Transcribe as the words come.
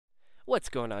What's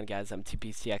going on, guys? I'm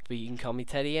TPCX, but you can call me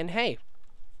Teddy, and hey,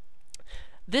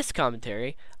 this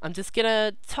commentary, I'm just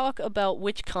gonna talk about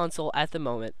which console at the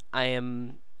moment I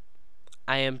am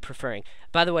preferring.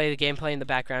 By the way, the gameplay in the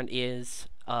background is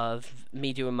of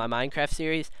me doing my Minecraft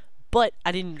series, but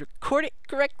I didn't record it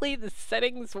correctly. The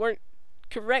settings weren't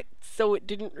correct, so it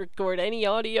didn't record any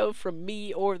audio from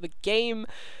me or the game.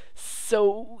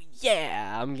 So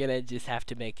yeah, I'm gonna just have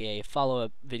to make a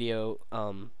follow-up video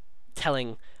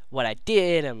telling what I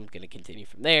did. I'm gonna continue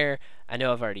from there. I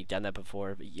know I've already done that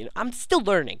before, but I'm still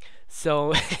learning.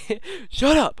 So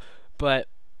shut up. But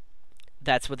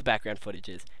that's what the background footage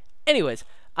is. Anyways,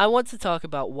 I want to talk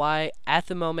about why at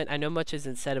the moment, I know much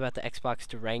isn't said about the Xbox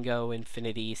Durango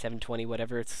Infinity 720,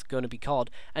 whatever it's going to be called.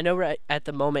 I know right at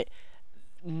the moment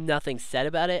nothing's said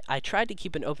about it. I tried to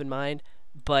keep an open mind,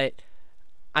 but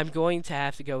I'm going to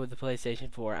have to go with the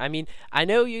PlayStation 4. I mean, I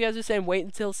know you guys are saying wait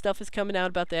until stuff is coming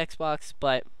out about the Xbox,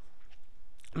 but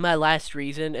my last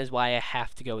reason is why I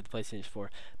have to go with the PlayStation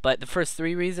 4. But the first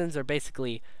three reasons are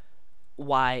basically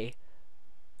why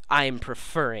I'm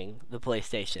preferring the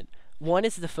PlayStation. One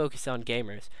is the focus on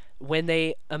gamers. When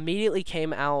they immediately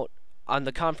came out on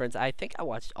the conference, I think I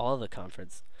watched all of the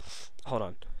conference. Hold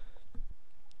on.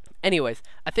 Anyways,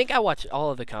 I think I watched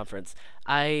all of the conference.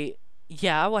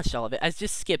 Yeah, I watched all of it. I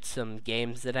just skipped some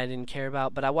games that I didn't care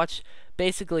about, but I watched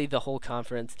basically the whole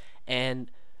conference, and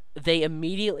they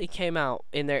immediately came out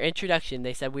in their introduction.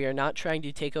 They said, "We are not trying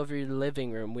to take over your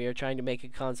living room. We are trying to make a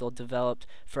console developed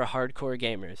for hardcore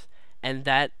gamers." And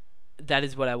that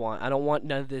is what I want. I don't want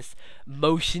none of this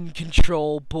motion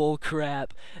control bull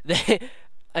crap.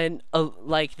 And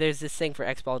like there's this thing for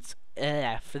Xbox,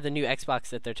 for the new Xbox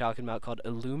that they're talking about called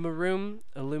Illumina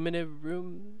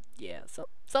Room, yeah,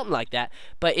 something like that.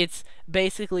 But it's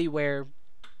basically where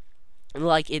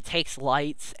like it takes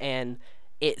lights and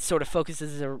it sort of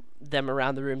focuses them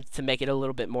around the room to make it a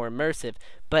little bit more immersive.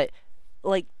 But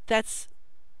like that's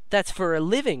for a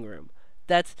living room.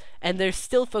 And they're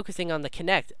still focusing on the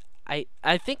Kinect.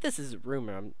 I think this is a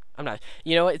rumor. I'm not.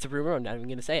 You know what? It's a rumor. I'm not even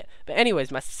gonna say it. But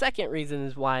anyways, my second reason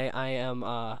is why I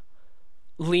am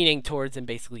leaning towards and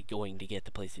basically going to get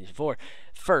the PlayStation 4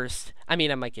 first. I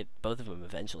mean, I might get both of them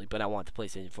eventually, but I want the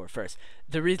PlayStation 4 first.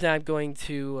 The reason I'm going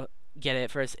to get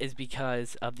it first is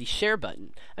because of the share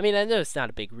button. I mean, I know it's not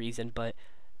a big reason, but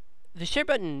the share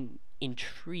button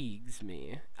intrigues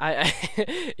me.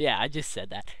 Yeah, I just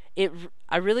said that.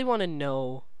 I really want to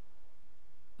know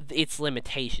its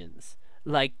limitations.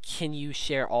 Like, can you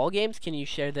share all games? Can you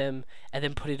share them and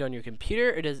then put it on your computer,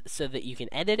 or so that you can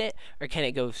edit it, or can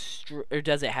it go or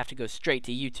does it have to go straight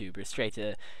to YouTube or straight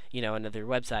to another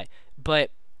website?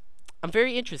 But I'm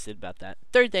very interested about that.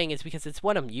 Third thing is because it's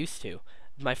what I'm used to.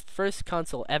 My first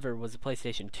console ever was a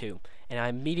PlayStation 2, and I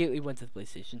immediately went to the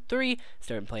PlayStation 3,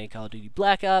 started playing Call of Duty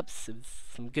Black Ops. It was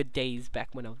some good days back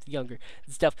when I was younger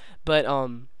and stuff. But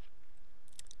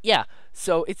yeah,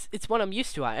 so it's what I'm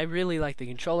used to. I really like the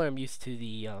controller. I'm used to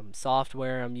the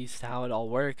software. I'm used to how it all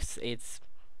works. It's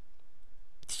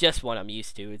just what I'm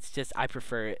used to. It's just I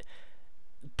prefer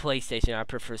PlayStation. I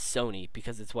prefer Sony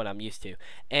because it's what I'm used to.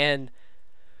 And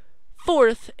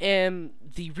fourth, and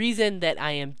the reason that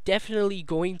I am definitely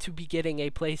going to be getting a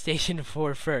PlayStation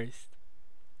 4 first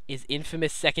is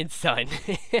Infamous Second Son.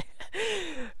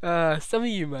 Some of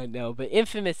you might know, but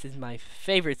Infamous is my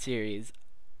favorite series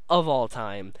of all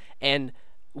time. And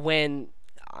when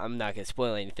I'm not gonna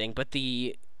spoil anything, but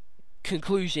the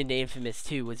conclusion to Infamous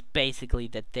 2 was basically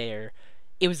that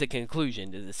it was a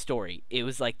conclusion to the story. It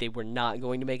was like they were not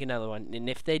going to make another one, and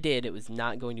if they did, it was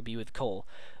not going to be with Cole.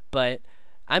 But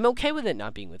I'm okay with it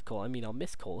not being with Cole. I mean, I'll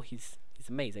miss Cole. He's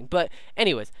amazing. But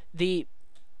anyways,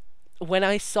 when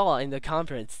I saw in the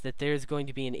conference that there's going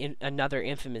to be another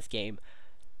Infamous game,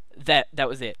 that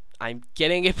was it. I'm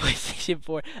getting a PlayStation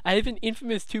 4. I have an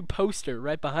Infamous 2 poster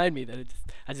right behind me that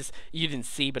I just you didn't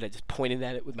see, but I just pointed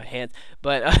at it with my hands.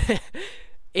 But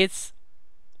it's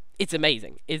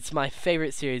amazing. It's my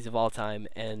favorite series of all time,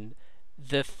 and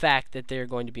the fact that they're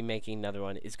going to be making another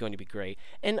one is going to be great.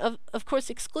 And of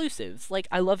course exclusives. Like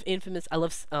I love Infamous. I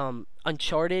love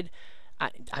Uncharted.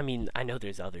 I mean, I know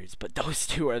there's others, but those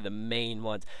two are the main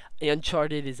ones.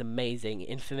 Uncharted is amazing.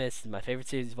 Infamous is my favorite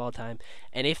series of all time.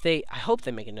 And I hope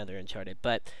they make another Uncharted,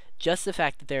 but just the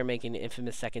fact that they're making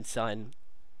Infamous Second Son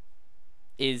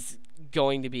is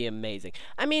going to be amazing.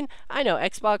 I mean, I know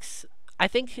Xbox, I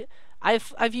think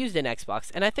I've used an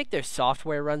Xbox, and I think their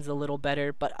software runs a little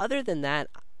better, but other than that,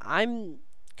 I'm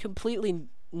completely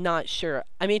not sure.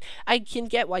 I mean, I can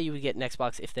get why you would get an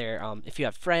Xbox if you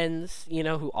have friends,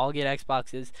 who all get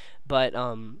Xboxes, but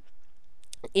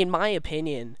in my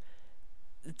opinion,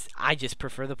 I just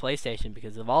prefer the PlayStation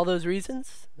because of all those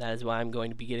reasons. That is why I'm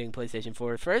going to be getting PlayStation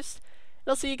 4 first.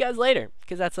 And I'll see you guys later,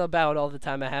 because that's about all the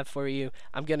time I have for you.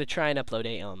 I'm going to try and upload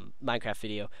a Minecraft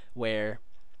video where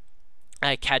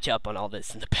I catch up on all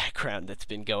this in the background that's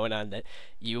been going on that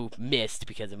you missed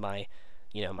because of my,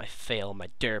 my fail, my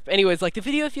derp. Anyways, like the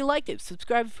video if you liked it.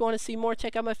 Subscribe if you want to see more.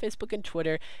 Check out my Facebook and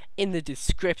Twitter in the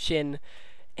description.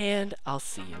 And I'll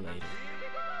see you later.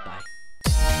 Bye.